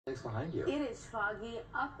Behind you. It is foggy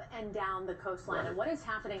up and down the coastline, Right. and what is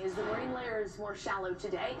happening is the marine layer is more shallow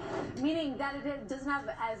today, meaning that it doesn't have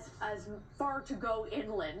as far to go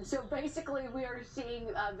inland. So basically, we are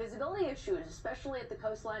seeing visibility issues, especially at the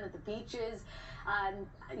coastline, at the beaches.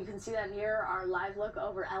 You can see that here, our live look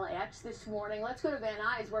over LAX this morning. Let's go to Van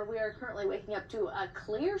Nuys, where we are currently waking up to a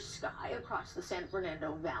clear sky across the San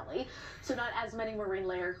Fernando Valley. So not as many marine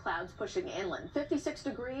layer clouds pushing inland. 56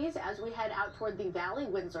 degrees as we head out toward the valley.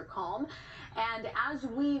 Winds are calm. And as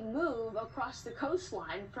we move across the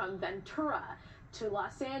coastline from Ventura to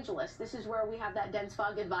Los Angeles, this is where we have that dense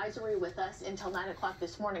fog advisory with us until 9 o'clock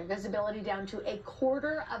this morning. Visibility down to a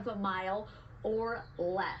quarter of a mile or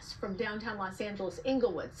less from downtown Los Angeles,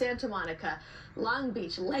 Inglewood, Santa Monica, Long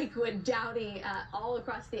Beach, Lakewood, Downey, all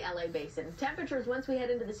across the LA basin. Temperatures, once we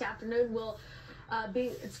head into this afternoon, will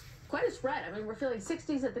it's quite a spread. I mean, we're feeling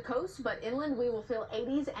 60s at the coast, but inland we will feel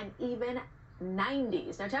 80s and even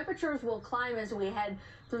 90s. Now, temperatures will climb as we head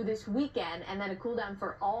through this weekend, and then a cool down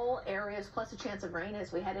for all areas, plus a chance of rain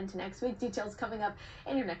as we head into next week. Details coming up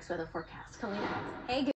in your next weather forecast. Kalina. Hey,